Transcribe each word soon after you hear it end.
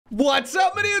What's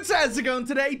up, my dudes? How's it going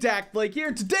today? dakblake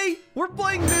here. Today, we're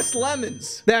playing Miss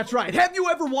Lemons. That's right. Have you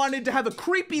ever wanted to have a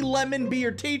creepy lemon be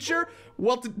your teacher?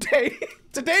 Well, today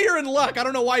you're in luck. I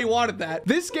don't know why you wanted that.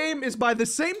 This game is by the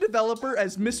same developer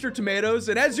as Mr. Tomatoes,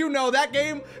 and as you know, that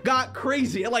game got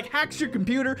crazy. It like hacks your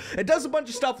computer. It does a bunch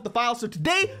of stuff with the file. So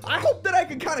today, I hope that I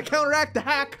can kind of counteract the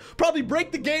hack, probably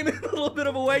break the game in a little bit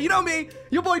of a way. You know me,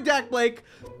 your boy dakblake.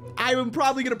 I am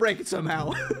probably gonna break it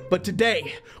somehow. But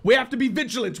today, we have to be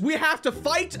vigilant. We have to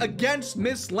fight against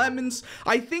Miss Lemons.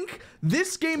 I think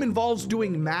this game involves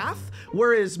doing math,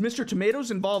 whereas Mr. Tomatoes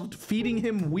involved feeding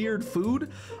him weird food.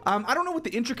 I don't know what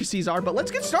the intricacies are, but let's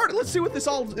get started. Let's see what this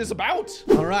all is about.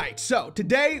 All right, so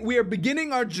today we are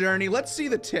beginning our journey. Let's see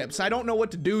the tips. I don't know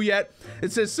what to do yet.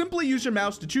 It says simply use your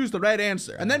mouse to choose the right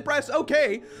answer and then press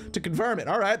OK to confirm it.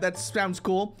 All right, that sounds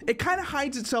cool. It kind of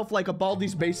hides itself like a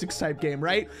Baldi's Basics type game,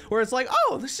 right? Where it's like,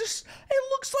 oh, it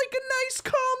looks like a nice,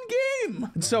 calm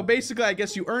game. And so basically, I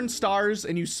guess you earn stars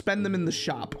and you spend them in the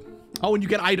shop. Oh, and you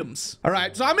get items. All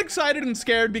right, so I'm excited and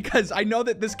scared because I know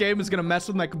that this game is gonna mess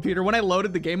with my computer. When I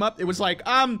loaded the game up, it was like,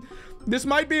 this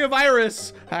might be a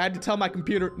virus. I had to tell my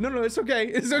computer, no, it's okay.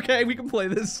 It's okay, we can play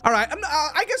this. All right,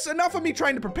 I guess enough of me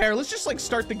trying to prepare. Let's just like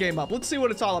start the game up. Let's see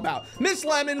what it's all about. Miss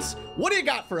Lemons, what do you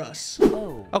got for us?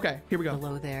 Oh. Okay, here we go.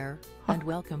 Hello there, and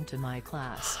welcome to my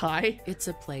class. Hi. It's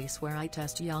a place where I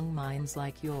test young minds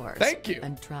like yours. Thank you.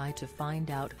 And try to find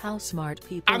out how smart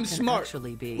people can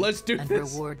actually be. Let's do and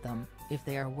this. Reward them if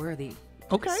they are worthy.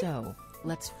 Okay. So,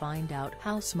 let's find out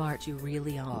how smart you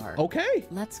really are. Okay.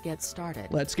 Let's get started.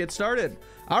 Let's get started.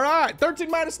 All right,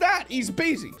 13 minus that, easy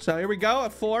peasy. So here we go,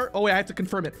 at 4. Oh wait, I have to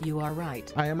confirm it. You are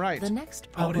right. I am right. The next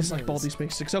Oh, problem it is like Baldi's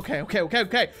Basics. Okay.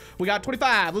 We got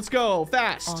 25. Let's go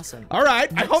fast. Awesome. All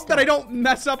right. Next I hope that I up. don't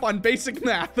mess up on basic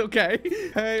math. Okay.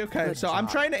 Hey. Okay. Good So I'm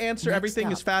job. trying to answer Next everything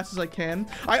up. as fast as I can.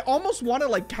 I almost want to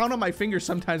like count on my fingers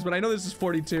sometimes, but I know this is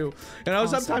 42, and I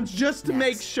was Awesome. sometimes just to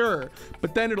make sure.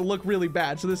 But then it'll look really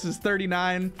bad. So this is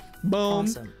 39. Boom.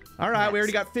 Awesome. All right. We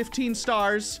already Next. got 15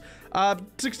 stars.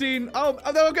 16. Oh,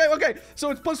 okay.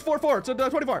 So it's plus 4, so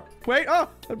 24. Wait. Oh.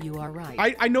 You are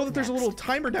right. I know that there's a Next. little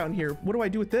timer down here. What do I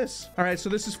do with this? All right, so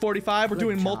this is 45. We're Good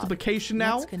doing job. multiplication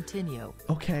now. Let's continue.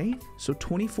 Okay, so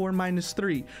 24 minus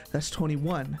 3, that's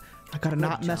 21. I gotta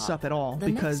not mess job. up at all The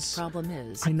next because problem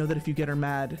is I know that if you get her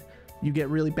mad, you get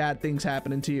really bad things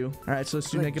happening to you. All right, so let's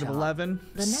do Good negative job. 11.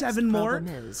 The next 7 more.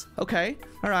 problem is Okay,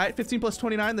 all right, 15 plus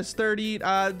 29, that's 30.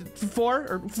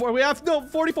 4. We have, no,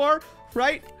 44,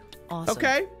 right? awesome.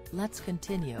 Okay. Let's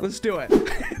continue. Let's do it.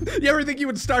 You ever think you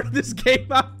would start this game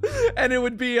up and it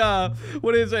would be,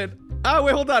 what is it? Oh,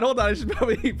 wait, hold on. I should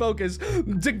probably focus.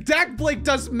 dakblake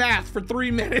does math for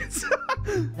 3 minutes.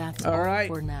 That's All all right.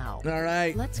 for now. All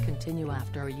right. Let's continue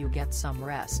after you get some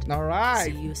rest. All right.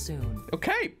 See you soon.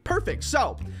 Okay, perfect.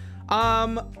 So,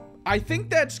 I think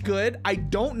that's good. I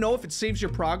don't know if it saves your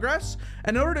progress.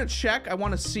 And in order to check, I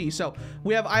want to see. So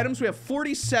we have items. We have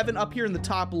 47 up here in the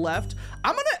top left.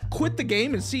 I'm going to quit the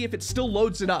game and see if it still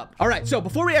loads it up. All right. So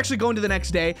before we actually go into the next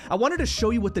day, I wanted to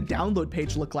show you what the download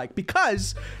page looked like,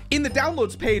 because in the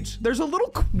downloads page, there's a little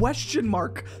question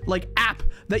mark like app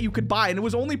that you could buy. And it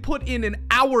was only put in an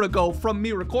hour ago from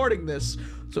me recording this.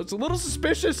 So it's a little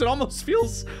suspicious. It almost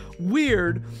feels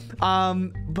weird.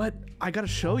 But I gotta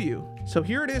show you. So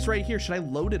here it is right here. Should I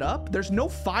load it up? There's no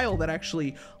file that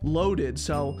actually loaded.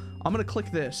 So I'm gonna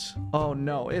click this. Oh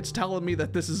no, it's telling me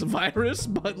that this is a virus,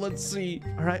 but let's see.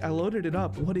 All right, I loaded it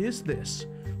up. What is this?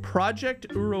 Project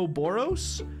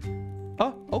Ouroboros?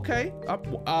 Oh, okay.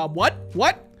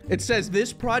 What? It says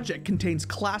this project contains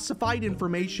classified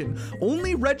information.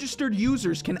 Only registered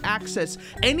users can access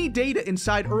any data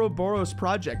inside Ouroboros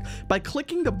project. By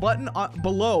clicking the button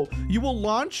below, you will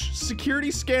launch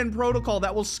security scan protocol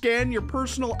that will scan your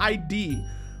personal ID.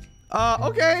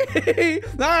 Okay.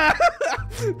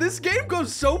 This game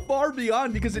goes so far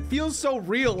beyond because it feels so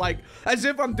real, like as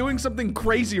if I'm doing something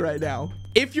crazy right now.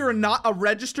 If you're not a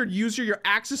registered user, your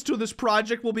access to this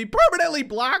project will be permanently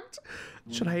blocked.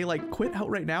 Should I like quit out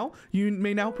right now? You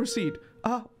may now proceed.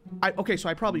 Okay, so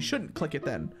I probably shouldn't click it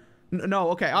then. No,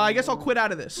 okay, I guess I'll quit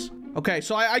out of this. Okay,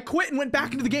 so I quit and went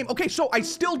back into the game. Okay, so I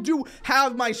still do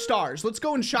have my stars. Let's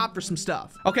go and shop for some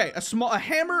stuff. Okay, a small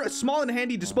and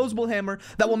handy disposable hammer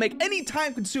that will make any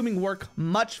time-consuming work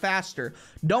much faster.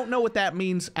 Don't know what that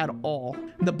means at all.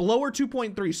 The blower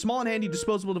 2.3, small and handy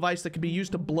disposable device that can be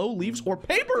used to blow leaves or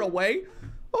paper away.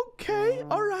 Okay,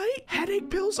 all right. Headache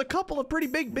pills, a couple of pretty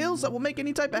big pills that will make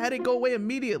any type of headache go away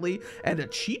immediately, and a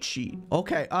cheat sheet.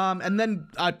 Okay, and then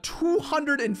a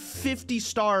 250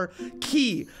 star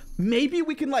key. Maybe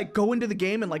we can like go into the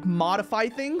game and like modify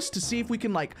things to see if we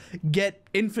can like get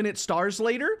infinite stars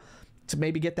later. to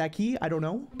maybe get that key. I don't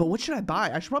know. But what should I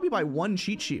buy? I should probably buy one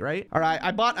cheat sheet, right? All right,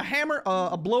 I bought a hammer,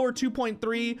 a blower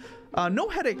 2.3, no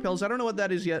headache pills. I don't know what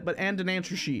that is yet, but and an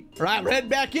answer sheet. All right, we're heading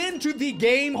back into the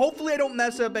game. Hopefully I don't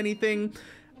mess up anything.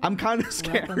 I'm kind of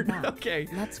scared. Okay.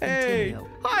 Let's continue. Hey,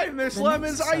 hi, Miss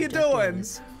Lemons. How you doing?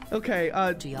 Okay.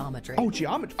 Geometry. Oh,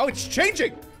 geometry. Oh, it's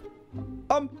changing.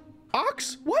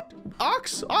 Ox? What?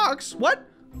 Ox? What?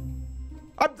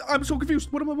 I'm so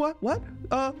confused. What am I? What?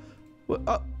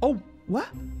 Oh, what?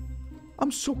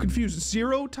 I'm so confused.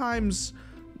 0 times.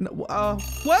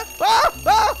 What?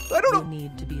 I don't know. You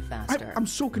need to be faster. I'm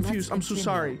so confused. I'm so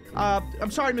sorry. I'm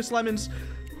sorry, Miss Lemons.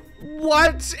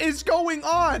 What is going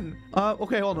on?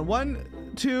 Okay, hold on.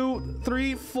 1, 2,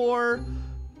 3, 4,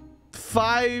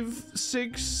 5,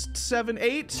 6, 7,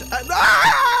 8. No,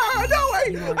 I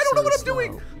don't know what I'm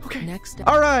doing. Okay. Next.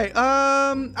 All right.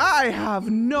 I have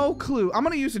no clue. I'm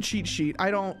gonna use a cheat sheet.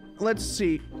 Let's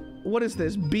see. What is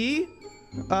this? B?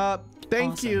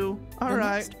 Thank awesome. You. All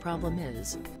right. Next problem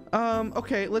is.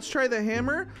 Okay. Let's try the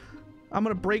hammer. I'm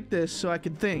gonna break this so I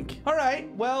can think. All right,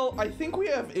 well, I think we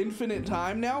have infinite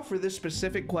time now for this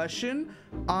specific question.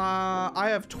 I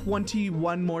have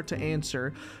 21 more to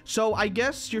answer. So I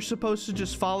guess you're supposed to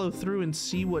just follow through and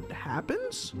see what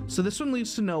happens. So this one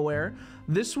leads to nowhere.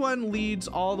 This one leads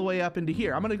all the way up into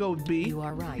here. I'm gonna go with B. You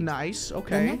are right. Nice,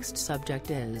 okay. The next subject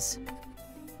is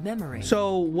memory.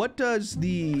 So what does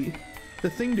the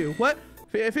thing do? What?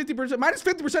 50%, minus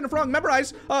 50% if wrong.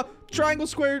 Memorize. Triangle,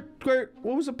 square.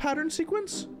 What was the pattern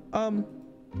sequence? I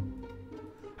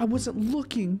wasn't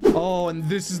looking. Oh, and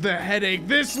this is the headache.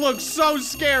 This looks so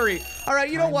scary. All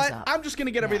right, you know what? I'm just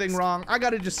gonna get everything wrong. I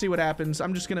gotta just see what happens.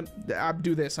 I'm just gonna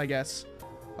do this, I guess.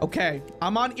 Okay,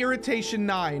 I'm on irritation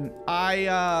 9.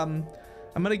 I'm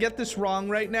gonna get this wrong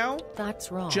right now.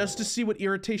 That's wrong. Just to see what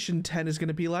irritation 10 is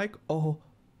gonna be like. Oh,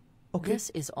 okay.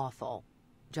 This is awful.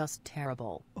 Just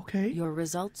terrible. Okay. Your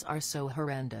results are so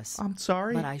horrendous. I'm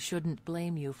sorry. But I shouldn't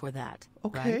blame you for that.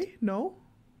 Okay, right? No.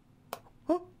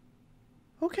 Oh.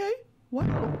 Okay. What?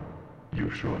 No,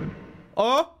 you should.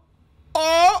 Oh,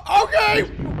 okay.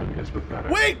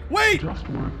 Wait. Just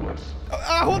worthless.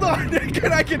 Hold on.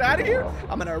 Can I get out of here?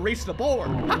 I'm gonna erase the board.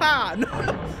 Haha.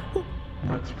 No.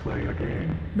 Let's play a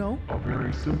game. No. A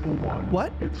very simple one.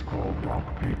 What? It's called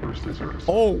rock, paper, scissors.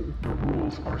 Oh. The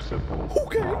rules are simple.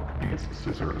 Okay. Rock beats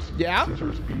scissors. Yeah.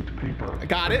 Scissors beat paper. I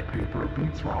got it. Paper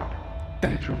beats rock.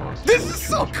 Each of us This is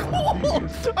so cool.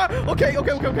 Okay.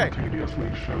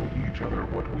 Simultaneously show each other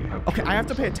what we have. Okay, I have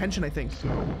to pay attention, I think. So,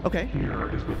 okay. Here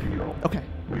is the deal. Okay.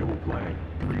 We will play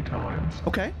 3 times.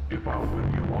 Okay. If I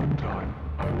win you 1 time,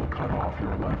 I will cut off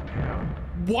your left hand.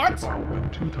 What? If I win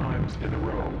 2 times in a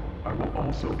row, I will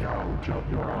also gouge out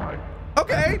your eye.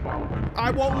 Okay. If I win 3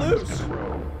 I won't times lose. in a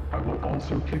row, I will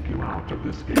also kick you out of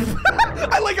this game.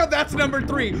 I like how that's number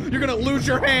 3. You're gonna lose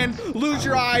your hand, lose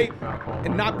your eye,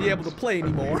 and not be able to play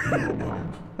anymore.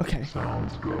 Okay.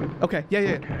 Sounds good. Okay.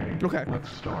 Yeah. Okay.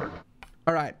 Let's start.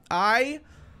 All right. I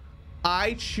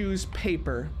choose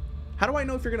paper. How do I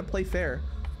know if you're gonna play fair?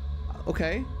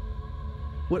 Okay.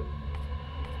 What?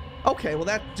 Okay. Well,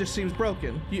 that just seems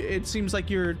broken. It seems like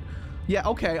you're. Yeah.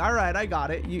 Okay. All right. I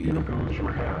got it. Here goes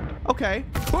your hand. Okay.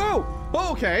 Whoa.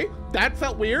 Okay. That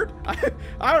felt weird.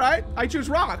 All right. I choose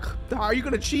rock. Are you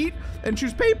gonna cheat and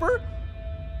choose paper?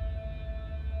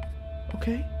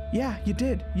 Okay. Yeah, you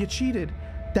did. You cheated.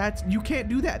 You can't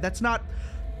do that. That's not.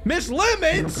 Miss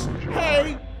Lemons.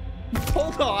 Hey.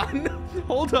 Hold on.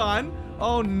 Hold on.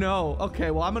 Oh no.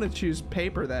 Okay. Well, I'm gonna choose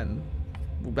paper then.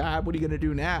 What are you gonna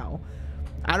do now?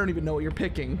 I don't even know what you're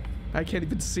picking. I can't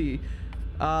even see.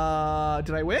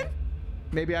 Did I win?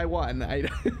 Maybe I won.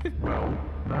 Well,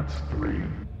 that's 3.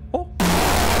 Oh.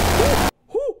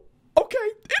 Okay.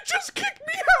 It just kicked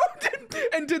me out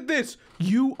and did this.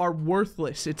 You are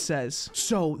worthless, it says.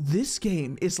 So this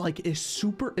game is like a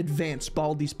super advanced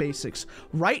Baldi's Basics.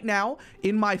 Right now,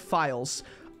 in my files,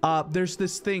 there's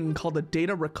this thing called a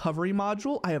data recovery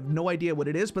module. I have no idea what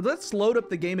it is, but let's load up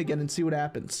the game again and see what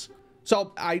happens.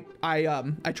 So I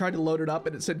tried to load it up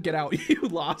and it said, get out, you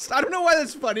lost. I don't know why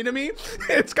that's funny to me.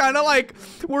 It's kind of like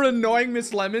we're annoying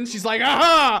Miss Lemon. She's like,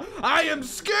 aha, I am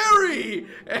scary.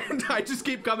 And I just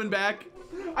keep coming back.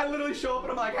 I literally show up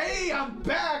and I'm like, hey, I'm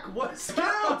back. What's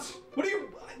out? What are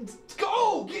you,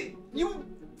 go, you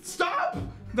stop.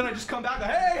 Then I just come back,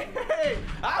 hey,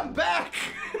 I'm back.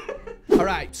 All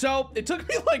right, so it took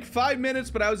me like 5 minutes,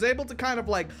 but I was able to kind of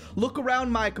like look around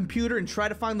my computer and try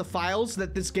to find the files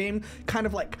that this game kind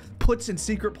of like puts in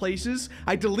secret places.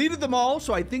 I deleted them all,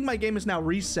 so I think my game is now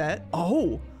reset.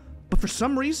 Oh, but for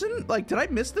some reason, like, did I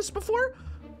miss this before?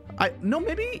 No,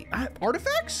 maybe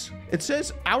artifacts? It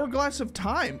says Hourglass of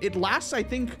Time. It lasts, I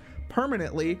think,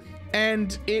 permanently.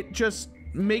 and it just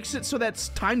makes it so that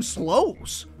time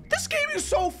slows. This game is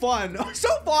so fun. So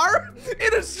far,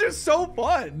 it is just so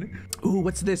fun. Ooh,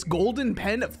 what's this? Golden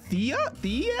pen of Thea?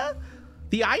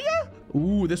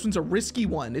 Ooh, this one's a risky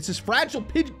one. It's this fragile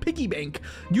piggy bank.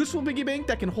 Useful piggy bank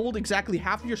that can hold exactly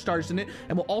half of your stars in it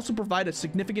and will also provide a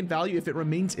significant value if it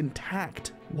remains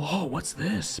intact. Whoa, what's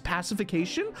this?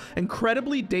 Pacification?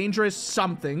 Incredibly dangerous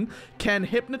something. Can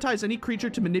hypnotize any creature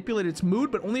to manipulate its mood,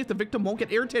 but only if the victim won't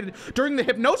get irritated during the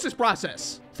hypnosis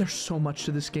process. There's so much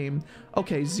to this game.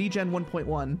 Okay, Z-Gen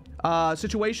 1.1.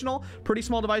 Situational. Pretty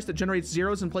small device that generates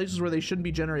zeros in places where they shouldn't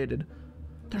be generated.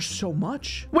 There's so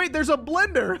much. Wait, there's a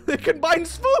blender that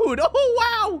combines food. Oh,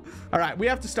 wow. All right, we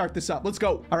have to start this up. Let's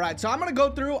go. All right, so I'm gonna go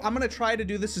through. I'm gonna try to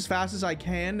do this as fast as I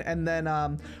can, and then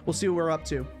we'll see what we're up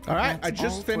to. All right, I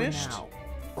just finished.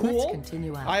 Cool.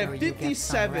 I have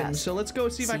 57, so let's go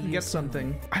see if I can get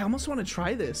something. I almost want to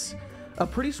try this. A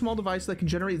pretty small device that can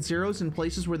generate zeros in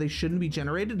places where they shouldn't be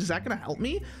generated. Is that gonna help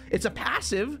me? It's a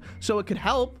passive, so it could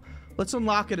help. Let's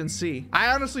unlock it and see.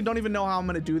 I honestly don't even know how I'm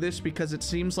gonna do this because it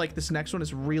seems like this next one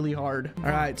is really hard. All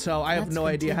right, so I have no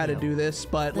idea how to do this,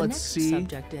 but let's see.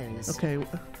 Subject is okay,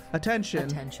 attention.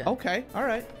 Attention. Okay, all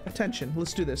right, attention.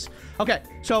 Let's do this. Okay,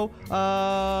 so I'm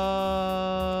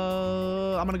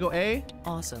gonna go A.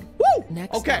 Awesome. Woo!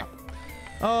 Next okay. up.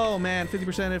 Oh man,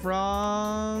 50% if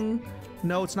wrong.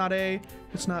 No, it's not A.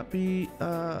 It's not B.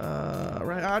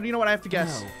 Right. You know what? I have to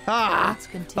guess. No. Let's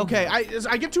continue. Okay. I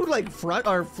get too like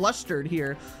flustered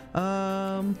here.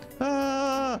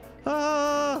 I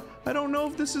don't know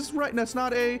if this is right. That's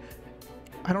not A.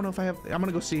 I don't know if I have. I'm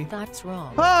gonna go C. That's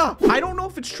wrong. I don't know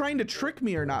if it's trying to trick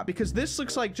me or not because this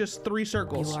looks like just 3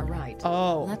 circles. You are right.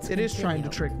 Oh, it is trying to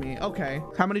trick me. Okay.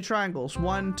 How many triangles?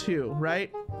 1, 2,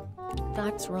 right?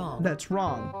 That's wrong. That's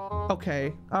wrong.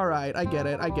 Okay. All right. I get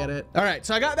it. I get it. All right.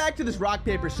 So I got back to this rock,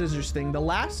 paper, scissors thing. The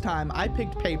last time I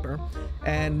picked paper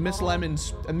and Miss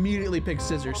Lemons immediately picked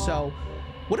scissors. So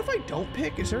what if I don't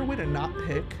pick? Is there a way to not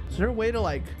pick? Is there a way to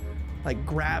like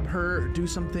grab her or do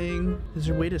something? Is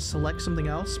there a way to select something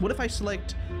else? What if I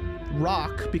select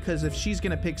rock? Because if she's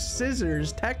gonna pick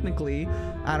scissors, technically,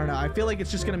 I don't know. I feel like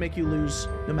it's just gonna make you lose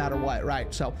no matter what,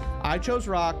 right? So I chose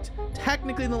rock.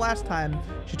 Technically, in the last time,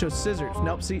 she chose scissors.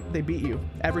 Nope, see, they beat you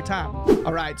every time.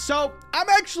 All right, so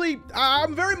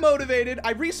I'm very motivated.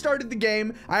 I restarted the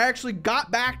game. I actually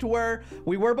got back to where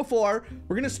we were before.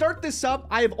 We're gonna start this up.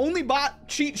 I have only bought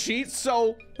cheat sheets,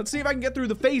 so let's see if I can get through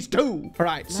the phase 2. All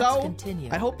right, so continue.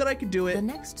 I hope that I can do it. The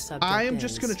next subject I am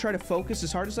just gonna try to focus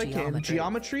as hard as I can.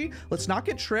 Geometry. Let's not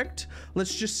get tricked.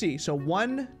 Let's just see. So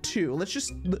 1, 2. Let's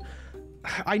just.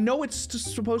 I know it's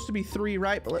just supposed to be 3,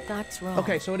 right? But that's wrong.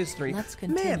 Okay, so it is 3. Let's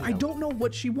continue. Man, I don't know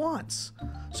what she wants.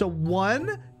 So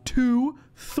 1, 2,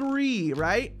 3,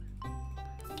 right?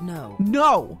 No.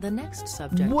 No. The next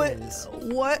subject is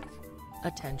what?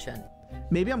 Attention.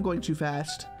 Maybe I'm going too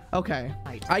fast. Okay.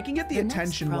 Right. I can get the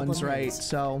attention ones right.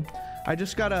 So I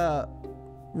just gotta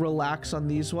relax on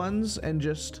these ones and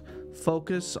just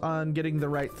focus on getting the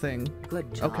right thing.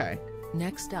 Good job. Okay.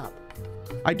 Next up.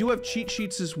 I do have cheat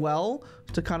sheets as well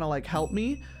to kind of like help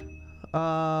me.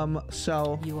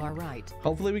 So you are right.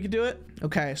 Hopefully we can do it.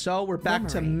 Okay, so we're back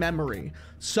to memory.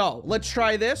 So let's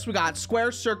try this. We got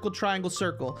square, circle, triangle,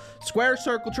 circle. Square,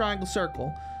 circle, triangle,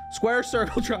 circle. Square,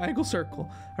 circle, triangle,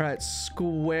 circle. All right,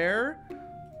 square.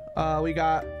 We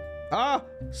got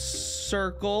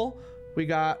circle. We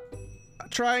got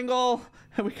triangle.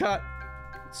 And we got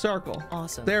circle.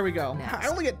 Awesome. There we go. Next. I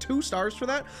only get 2 stars for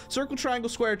that. Circle, triangle,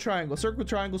 square, triangle. Circle,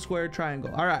 triangle, square, triangle.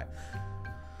 All right.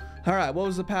 All right. What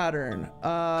was the pattern?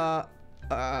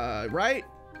 Right?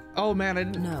 Oh man, I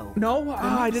didn't. No.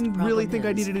 I didn't really think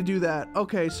I needed to do that.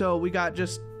 Okay, so we got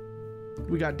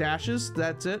dashes.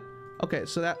 That's it. Okay,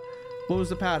 so what was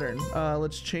the pattern?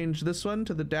 Let's change this one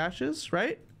to the dashes,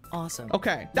 right? Awesome.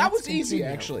 Okay, that was easy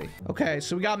actually. Okay,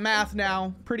 so we got math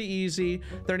now. Pretty easy.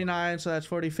 39, so that's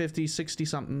 40, 50, 60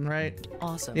 something, right?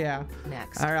 Awesome. Yeah.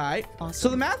 Next. All right. Awesome. So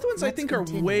the math ones I think are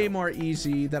way more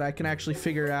easy that I can actually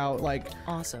figure out. Like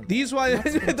these ones,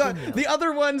 the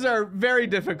other ones are very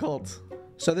difficult.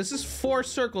 So this is 4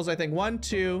 circles, I think. 1,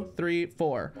 2, 3,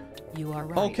 4. You are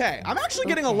right. Okay, I'm actually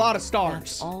getting a lot of stars.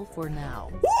 That's all for now.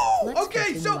 Woo!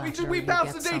 Okay, so we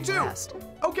passed the day 2.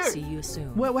 Okay. See you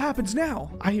soon. What happens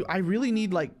now? I really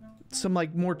need like some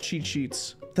like more cheat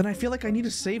sheets. Then I feel like I need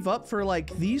to save up for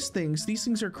like these things. These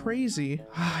things are crazy.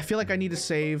 I feel like I need to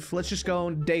save. Let's just go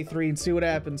on day 3 and see what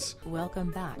happens.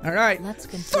 Welcome back. All right. Let's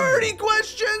continue. 30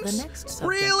 questions. The next subject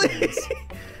really? is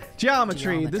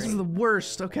Geometry. This is the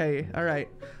worst. Okay. All right.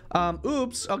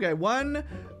 Oops. Okay. 1,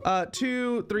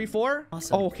 2, 3, 4.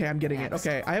 Awesome. Oh, okay. I'm getting it.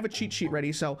 Okay. I have a cheat sheet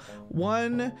ready. So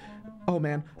 1, Oh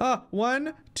man.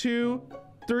 1, 2,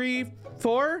 3,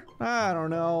 4. I don't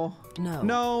know. No.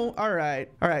 No. All right.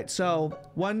 All right. So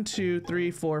 1, 2,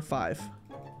 3, 4, 5.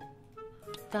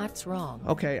 That's wrong.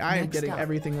 Okay, I am getting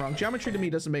everything wrong. Geometry to me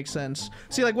doesn't make sense.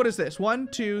 See, like, what is this? 1,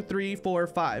 2, 3, 4,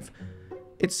 5.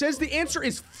 It says the answer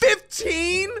is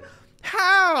 15?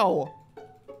 How?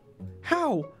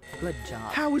 How? Good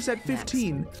job. How is that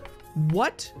 15? Next.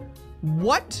 What?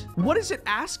 What? What is it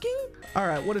asking? All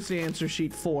right, what is the answer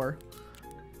sheet for?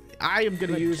 I am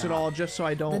going to use it all just so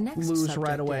I don't lose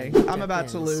right away. I'm about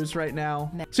to lose right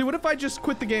now. See, what if I just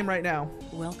quit the game right now?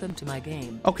 Welcome to my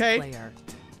game. Okay. Player.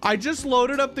 I just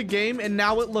loaded up the game and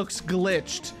now it looks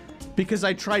glitched because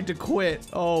I tried to quit.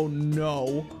 Oh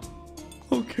no.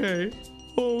 Okay.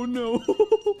 Oh no. Man,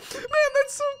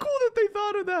 that's so cool that they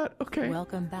thought of that. Okay.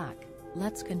 Welcome back.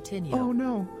 Let's continue. Oh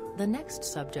no. The next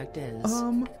subject is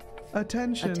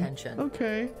attention. Attention.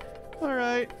 Okay. All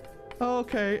right.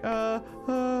 Okay.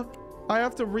 I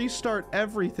have to restart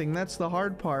everything. That's the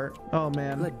hard part. Oh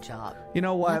man. Good job. You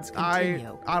know what? Let's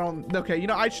continue. I don't. Okay. You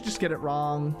know, I should just get it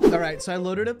wrong. All right. So I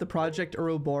loaded up the project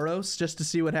Ouroboros just to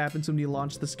see what happens when you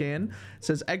launch the scan. It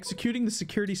says executing the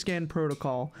security scan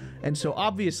protocol, and so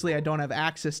obviously I don't have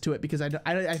access to it because I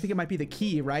think it might be the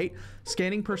key, right?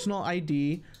 Scanning personal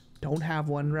ID. Don't have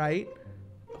one, right?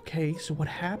 Okay. So what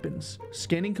happens?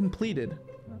 Scanning completed.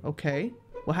 Okay.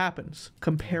 What happens?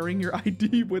 Comparing your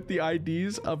ID with the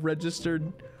IDs of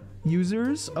registered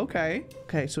users. Okay.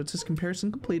 Okay, so it says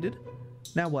comparison completed.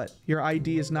 Now what? Your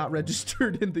ID is not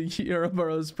registered in the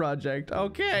Ouroboros project.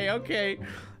 Okay, okay.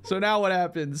 So now what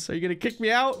happens? Are you gonna kick me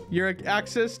out? Your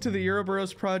access to the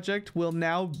Ouroboros project will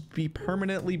now be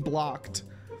permanently blocked.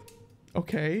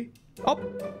 Okay. Oh,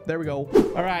 there we go.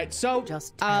 All right, so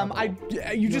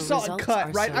you just saw a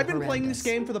cut, right? I've been playing this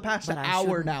game for the past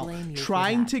hour now,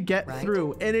 trying to get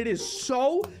through, and it is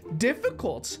so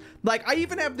difficult. Like, I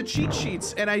even have the cheat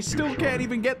sheets, and I still can't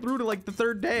even get through to like the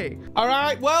third day. All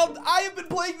right, well, I have been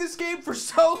playing this game for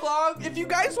so long. If you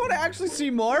guys want to actually see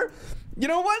more, you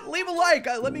know what? Leave a like.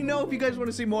 Let me know if you guys want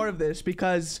to see more of this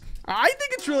because I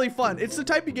think it's really fun. It's the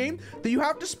type of game that you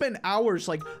have to spend hours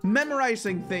like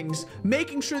memorizing things,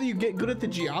 making sure that you get good at the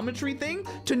geometry thing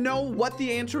to know what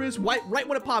the answer is right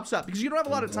when it pops up because you don't have a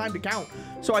lot of time to count.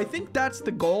 So I think that's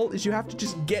the goal, is you have to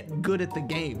just get good at the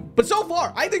game. But so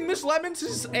far, I think Miss Lemons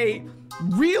is a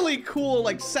really cool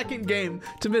like second game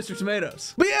to Mr.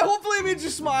 Tomatoes. But yeah, hopefully it made you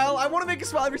smile. I want to make you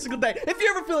smile every single day. If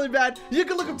you're ever feeling bad, you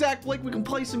can look up dakblake. We can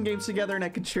play some games together and I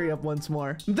can cheer you up once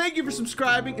more. And thank you for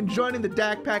subscribing and joining the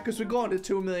Dak Pack as we go on to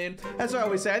 2 million. As I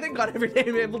always say, I thank God every day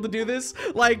I'm able to do this.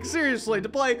 Like, seriously, to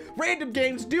play random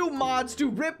games, do mods, do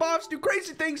rip-offs, do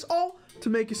crazy things, all to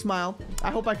make you smile.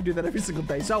 I hope I can do that every single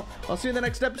day. So I'll see you in the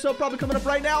next episode, probably coming up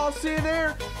right now. I'll see you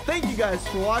there. Thank you guys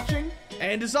for watching.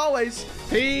 And as always,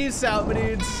 peace out, my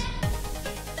dudes.